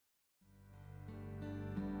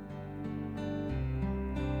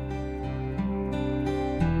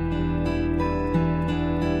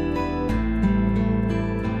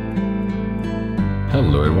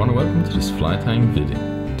Welcome to this fly tying video.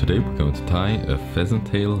 Today we're going to tie a Pheasant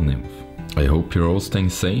Tail Nymph. I hope you're all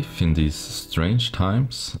staying safe in these strange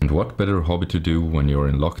times, and what better hobby to do when you're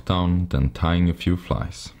in lockdown than tying a few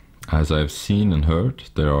flies. As I've seen and heard,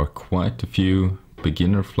 there are quite a few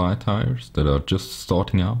beginner fly tyers that are just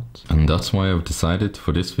starting out, and that's why I've decided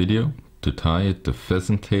for this video to tie the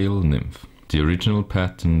Pheasant Tail Nymph. The original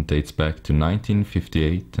pattern dates back to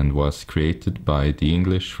 1958 and was created by the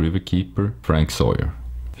English riverkeeper Frank Sawyer.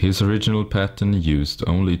 His original pattern used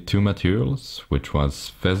only two materials, which was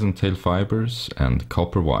pheasant tail fibers and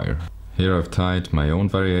copper wire. Here I've tied my own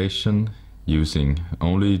variation using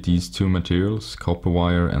only these two materials, copper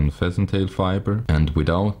wire and pheasant tail fiber, and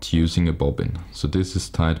without using a bobbin. So this is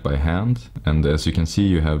tied by hand, and as you can see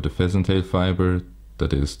you have the pheasant tail fiber,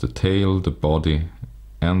 that is the tail, the body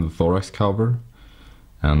and the thorax cover,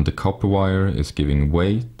 and the copper wire is giving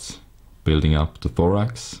weight, building up the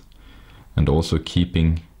thorax and also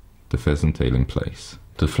keeping the pheasant tail in place.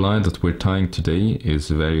 The fly that we're tying today is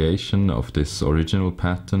a variation of this original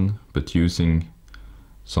pattern, but using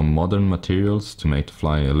some modern materials to make the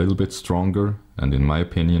fly a little bit stronger and, in my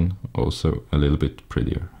opinion, also a little bit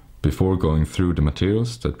prettier. Before going through the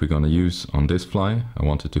materials that we're gonna use on this fly, I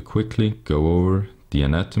wanted to quickly go over the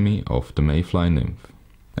anatomy of the mayfly nymph.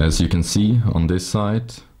 As you can see on this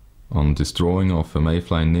side, on this drawing of a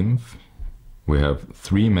mayfly nymph, we have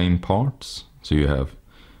three main parts. So you have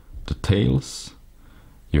the tails,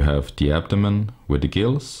 you have the abdomen with the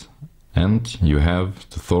gills, and you have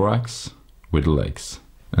the thorax with the legs.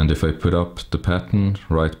 And if I put up the pattern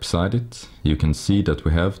right beside it, you can see that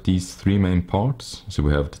we have these three main parts. So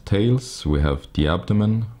we have the tails, we have the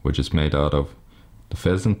abdomen, which is made out of the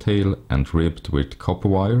pheasant tail and ribbed with copper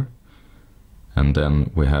wire. And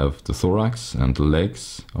then we have the thorax, and the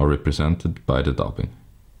legs are represented by the dubbing.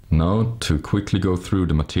 Now to quickly go through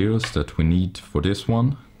the materials that we need for this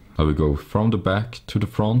one, I will go from the back to the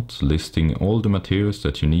front, listing all the materials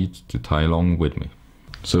that you need to tie along with me.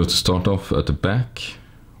 So to start off at the back,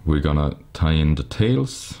 we're gonna tie in the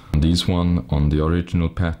tails. And these one on the original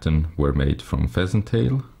pattern were made from pheasant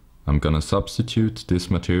tail. I'm gonna substitute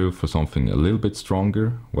this material for something a little bit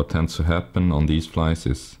stronger. What tends to happen on these flies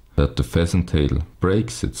is that the pheasant tail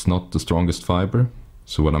breaks, it's not the strongest fiber.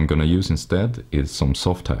 So what I'm gonna use instead is some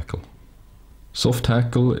soft hackle. Soft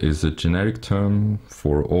hackle is a generic term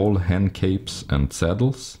for all hen capes and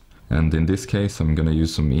saddles. And in this case I'm gonna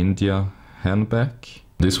use some India henback.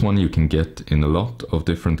 This one you can get in a lot of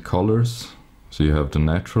different colors. So you have the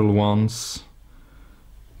natural ones,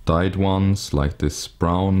 dyed ones like this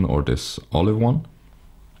brown or this olive one.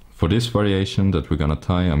 For this variation that we're gonna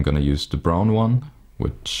tie, I'm gonna use the brown one,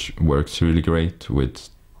 which works really great with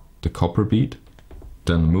the copper bead.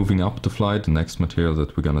 Then moving up the fly, the next material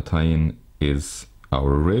that we're gonna tie in is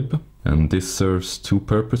our rib, and this serves two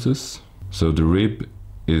purposes. So the rib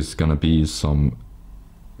is gonna be some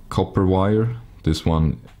copper wire. This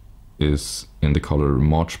one is in the color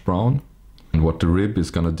March Brown, and what the rib is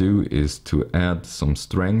gonna do is to add some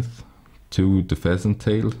strength to the pheasant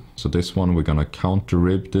tail. So this one we're gonna counter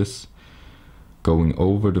rib this, going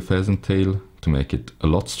over the pheasant tail to make it a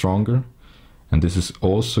lot stronger. And this is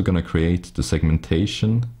also going to create the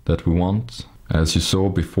segmentation that we want. As you saw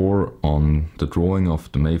before on the drawing of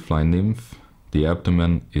the mayfly nymph, the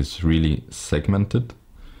abdomen is really segmented.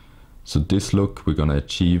 So this look we're going to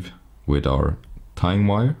achieve with our tying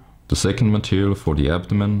wire. The second material for the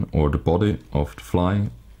abdomen or the body of the fly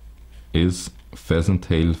is pheasant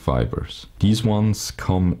tail fibers. These ones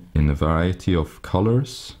come in a variety of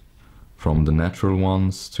colors, from the natural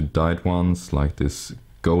ones to dyed ones like this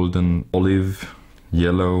golden olive,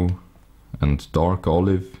 yellow and dark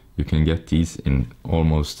olive. You can get these in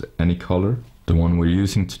almost any color. The one we're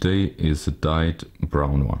using today is a dyed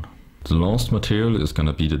brown one. The last material is going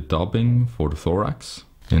to be the dubbing for the thorax.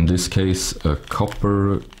 In this case a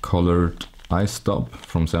copper colored ice dub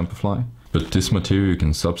from Semperfli. But this material you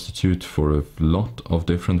can substitute for a lot of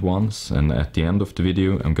different ones, and at the end of the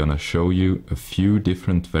video I'm gonna show you a few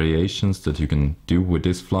different variations that you can do with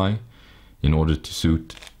this fly in order to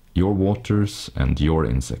suit your waters and your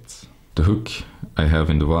insects. The hook I have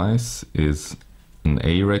in the vise is an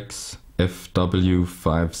Ahrex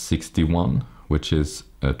FW561, which is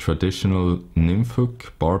a traditional nymph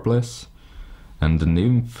hook, barbless, and the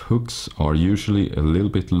nymph hooks are usually a little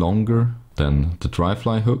bit longer than the dry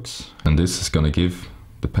fly hooks, and this is gonna give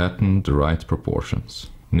the pattern the right proportions.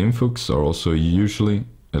 Nymph hooks are also usually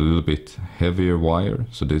a little bit heavier wire,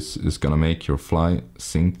 so this is gonna make your fly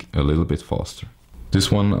sink a little bit faster. This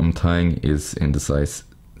one I'm tying is in the size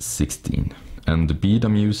 16, and the bead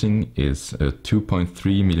I'm using is a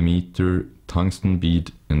 2.3mm tungsten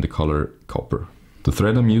bead in the color copper. The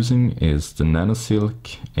thread I'm using is the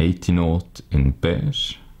Nanosilk 80 in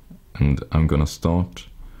beige, and I'm gonna start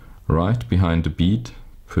right behind the bead,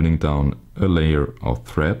 putting down a layer of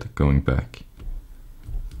thread going back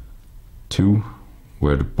to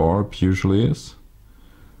where the barb usually is,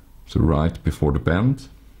 so right before the bend.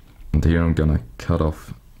 And here I'm gonna cut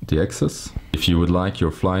off the excess. If you would like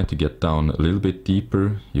your fly to get down a little bit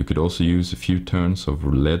deeper, you could also use a few turns of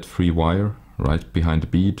lead-free wire right behind the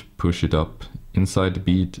bead, push it up inside the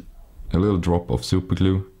bead, a little drop of super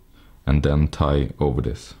glue, and then tie over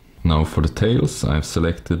this. Now for the tails, I've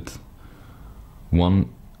selected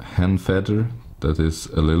one hen feather that is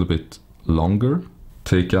a little bit longer.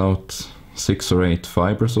 Take out 6 or 8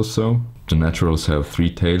 fibers or so. The naturals have 3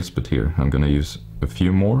 tails, but here I'm gonna use a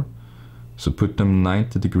few more. So put them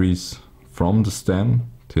 90 degrees from the stem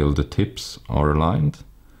till the tips are aligned.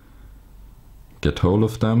 Get hold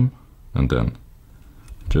of them and then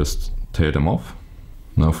just tear them off.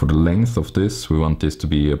 Now for the length of this, we want this to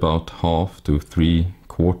be about 1/2 to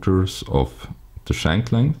 3/4 of the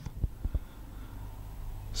shank length.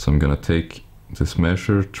 So I'm gonna take this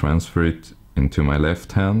measure, transfer it into my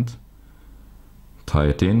left hand, tie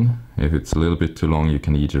it in. If it's a little bit too long, you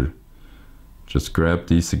can either just grab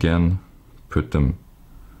these again, put them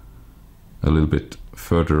a little bit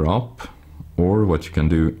further up, or what you can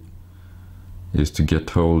do is to get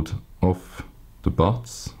hold of the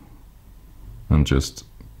butts and just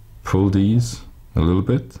pull these a little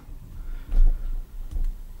bit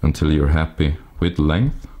until you're happy with the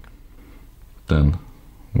length. Then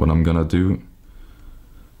what I'm gonna do,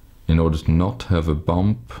 in order to not have a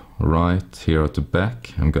bump right here at the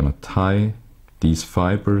back, I'm gonna tie these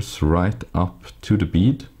fibers right up to the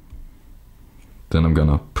bead. Then I'm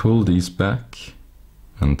gonna pull these back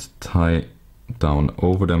and tie down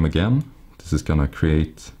over them again. This is gonna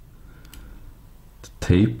create the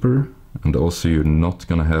taper, and also you're not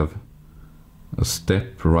gonna have a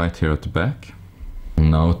step right here at the back.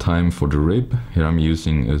 Now time for the rib. Here I'm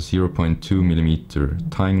using a 0.2 millimeter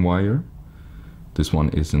tying wire. This one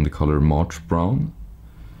is in the color March Brown.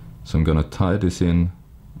 So I'm gonna tie this in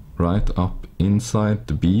right up inside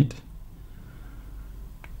the bead.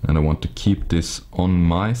 And I want to keep this on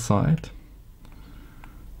my side.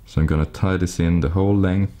 So I'm gonna tie this in the whole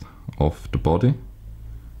length of the body,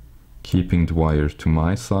 keeping the wire to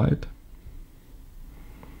my side.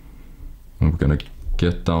 And we're gonna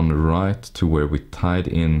get down right to where we tied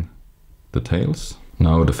in the tails.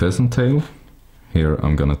 Now the pheasant tail. Here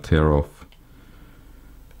I'm gonna tear off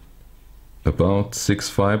about 6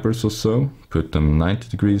 fibers or so, put them 90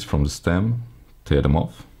 degrees from the stem, tear them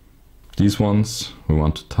off. These ones, we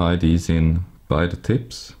want to tie these in by the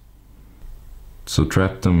tips. So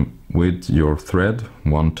trap them with your thread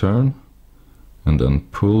 1 turn, and then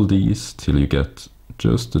pull these till you get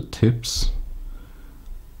just the tips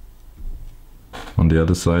on the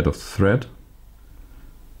other side of the thread,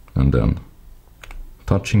 and then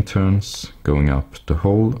touching turns going up the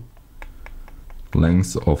whole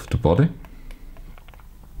length of the body.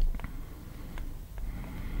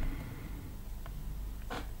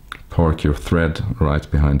 Park your thread right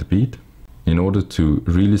behind the bead. In order to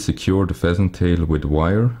really secure the pheasant tail with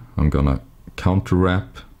wire, I'm gonna counter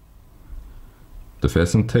wrap the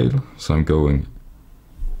pheasant tail. So I'm going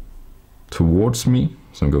towards me,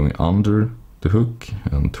 so I'm going under the hook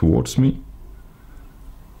and towards me.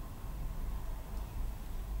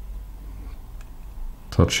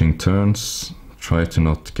 Touching turns, try to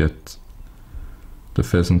not get the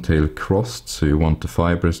pheasant tail crossed, so you want the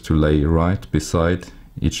fibers to lay right beside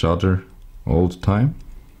each other all the time.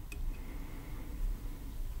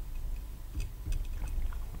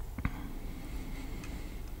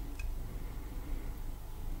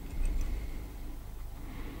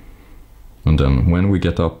 And then when we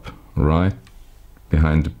get up right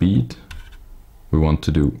behind the bead, we want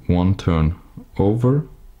to do 1 turn over,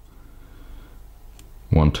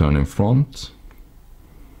 1 turn in front,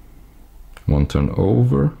 1 turn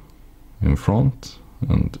over in front,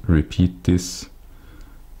 and repeat this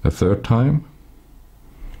a 3rd time.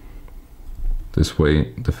 This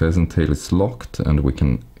way the pheasant tail is locked and we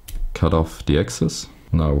can cut off the excess.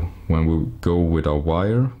 Now when we go with our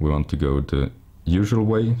wire, we want to go the usual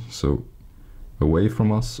way, so away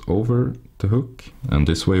from us over the hook, and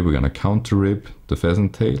this way we're gonna counter rib the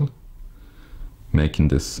pheasant tail, making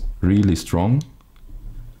this really strong.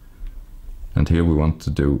 And here we want to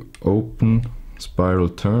do open spiral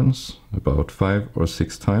turns about 5 or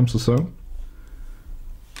 6 times or so,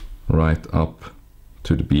 right up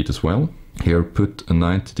to the bead as well. Here put a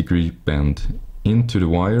 90-degree bend into the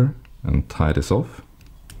wire and tie this off.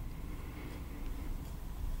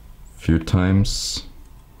 A few times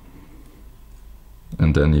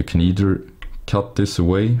And then you can either cut this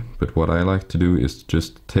away, but what I like to do is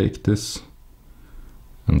just take this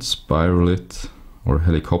and spiral it or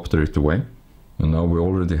helicopter it away. And now we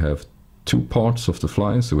already have two parts of the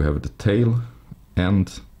fly, so we have the tail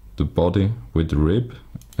and the body with the rib.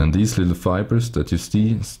 And these little fibers that you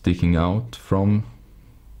see sticking out from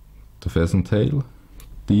the pheasant tail,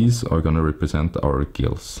 these are going to represent our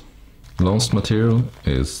gills. Last material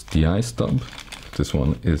is the eye stub. This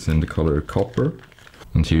one is in the color copper,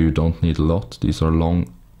 and here you don't need a lot. These are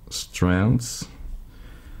long strands,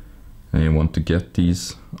 and you want to get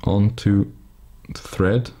these onto the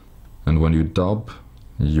thread. And when you dub,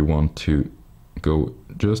 you want to go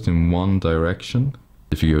just in one direction.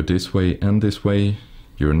 If you go this way and this way,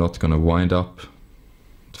 you're not going to wind up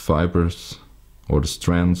the fibers or the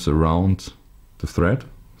strands around the thread.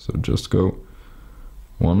 So just go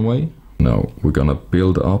one way. Now we're going to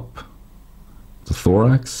build up the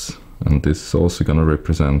thorax, and this is also going to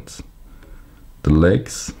represent the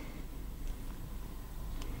legs.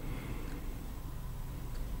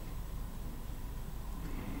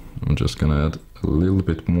 I'm just going to add a little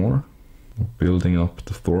bit more, building up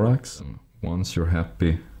the thorax. Once you're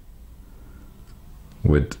happy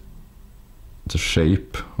with the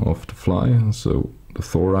shape of the fly, so the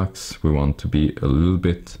thorax, we want to be a little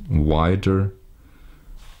bit wider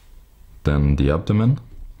than the abdomen,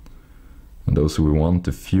 and also we want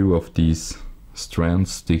a few of these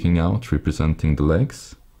strands sticking out representing the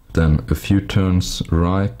legs. Then a few turns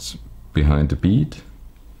right behind the bead,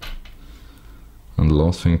 and the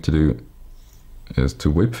last thing to do is to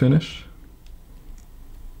whip finish.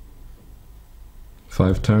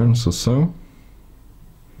 5 turns or so,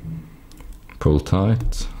 pull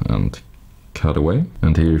tight and cut away.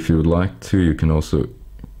 And here, if you would like to, you can also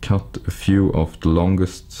cut a few of the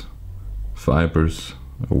longest fibers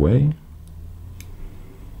away.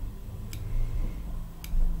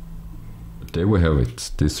 But there we have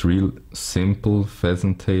it, this real simple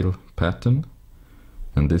pheasant tail pattern,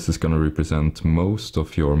 and this is going to represent most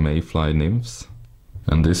of your mayfly nymphs.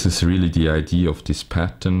 And this is really the idea of this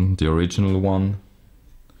pattern, the original one,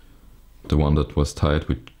 the one that was tied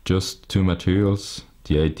with just 2 materials.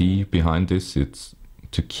 The idea behind this is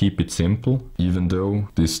to keep it simple. Even though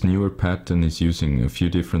this newer pattern is using a few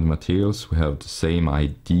different materials, we have the same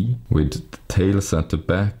idea with the tails at the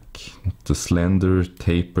back, the slender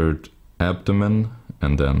tapered abdomen,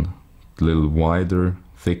 and then a little wider,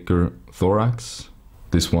 thicker thorax.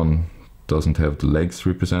 This one doesn't have the legs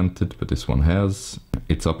represented, but this one has.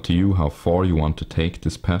 It's up to you how far you want to take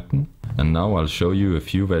this pattern. And now I'll show you a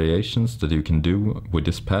few variations that you can do with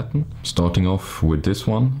this pattern. Starting off with this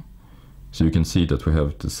one. So you can see that we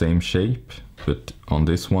have the same shape, but on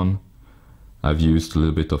this one I've used a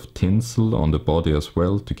little bit of tinsel on the body as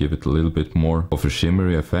well to give it a little bit more of a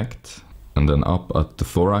shimmery effect. And then up at the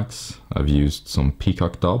thorax I've used some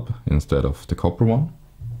peacock dub instead of the copper one.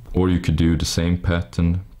 Or you could do the same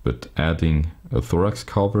pattern but adding a thorax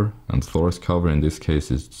cover, and the thorax cover in this case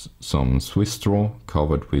is some Swiss straw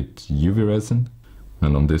covered with UV resin.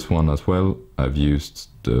 And on this one as well I've used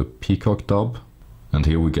the peacock dub, and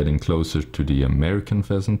here we're getting closer to the American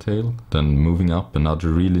pheasant tail. Then moving up, another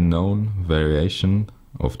really known variation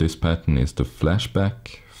of this pattern is the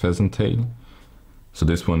flashback pheasant tail. So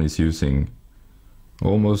this one is using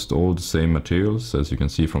almost all the same materials as you can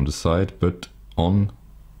see from the side, but on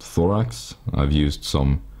thorax I've used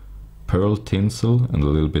some pearl tinsel and a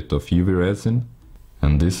little bit of UV resin,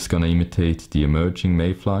 and this is gonna imitate the emerging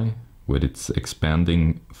mayfly with its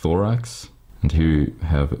expanding thorax. And here you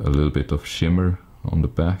have a little bit of shimmer on the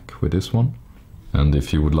back with this one. And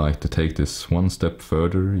if you would like to take this one step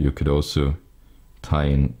further, you could also tie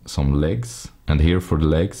in some legs. And here for the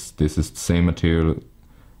legs, this is the same material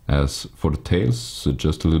as for the tails, so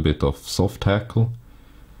just a little bit of soft hackle.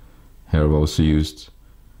 Here I've also used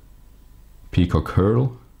peacock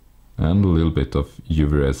herl and a little bit of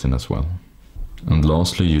UV resin as well. And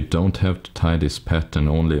lastly, you don't have to tie this pattern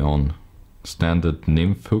only on standard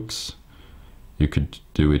nymph hooks. You could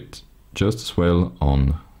do it just as well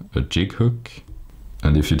on a jig hook.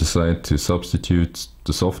 And if you decide to substitute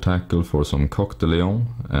the soft hackle for some coq de lion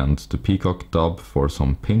and the peacock dub for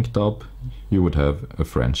some pink dub, you would have a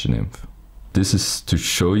Frenchy nymph. This is to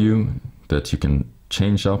show you that you can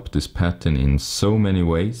change up this pattern in so many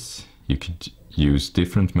ways. You could use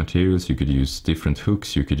different materials, you could use different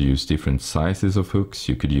hooks, you could use different sizes of hooks,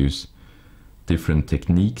 you could use different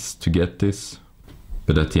techniques to get this.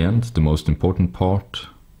 But at the end, the most important part,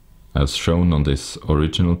 as shown on this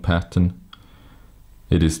original pattern,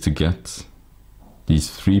 it is to get these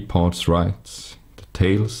 3 parts right: the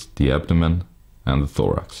tails, the abdomen and the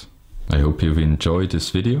thorax. I hope you've enjoyed this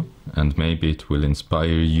video and maybe it will inspire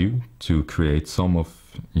you to create some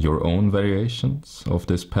of your own variations of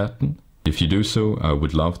this pattern. If you do so, I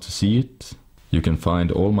would love to see it. You can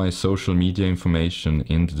find all my social media information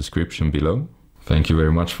in the description below. Thank you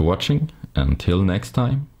very much for watching. Until next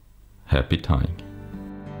time, happy tying!